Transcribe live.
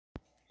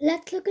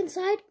Let's look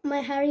inside my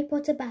Harry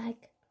Potter bag.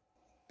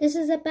 This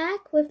is a bag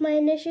with my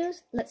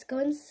initials. Let's go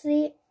and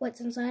see what's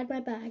inside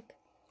my bag.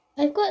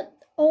 I've got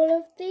all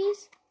of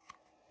these.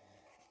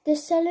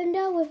 This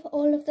cylinder with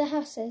all of the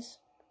houses.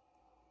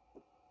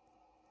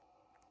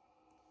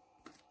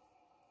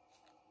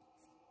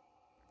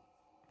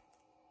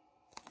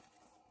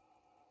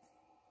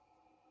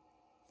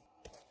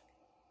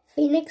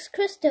 Phoenix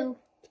Crystal.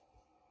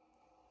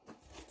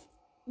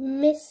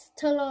 Miss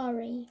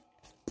Talari.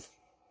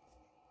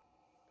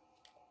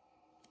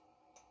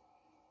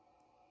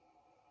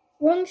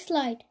 Wrong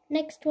slide.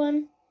 Next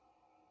one.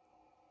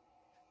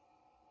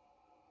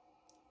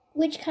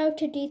 Which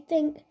character do you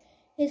think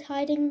is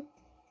hiding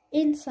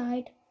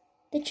inside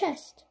the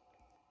chest?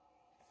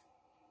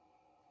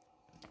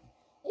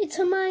 It's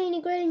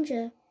Hermione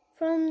Granger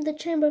from the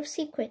Chamber of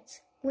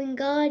Secrets,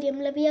 Wingardium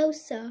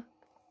Leviosa.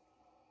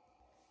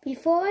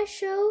 Before I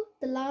show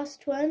the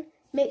last one,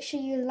 make sure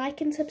you like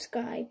and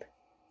subscribe.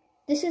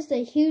 This is the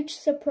huge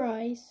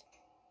surprise.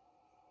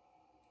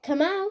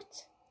 Come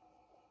out!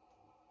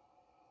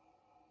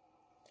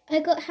 I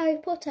got Harry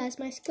Potter as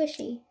my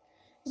squishy.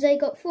 Zay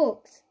got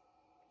Fawkes.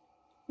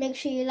 Make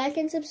sure you like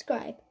and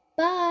subscribe.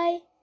 Bye!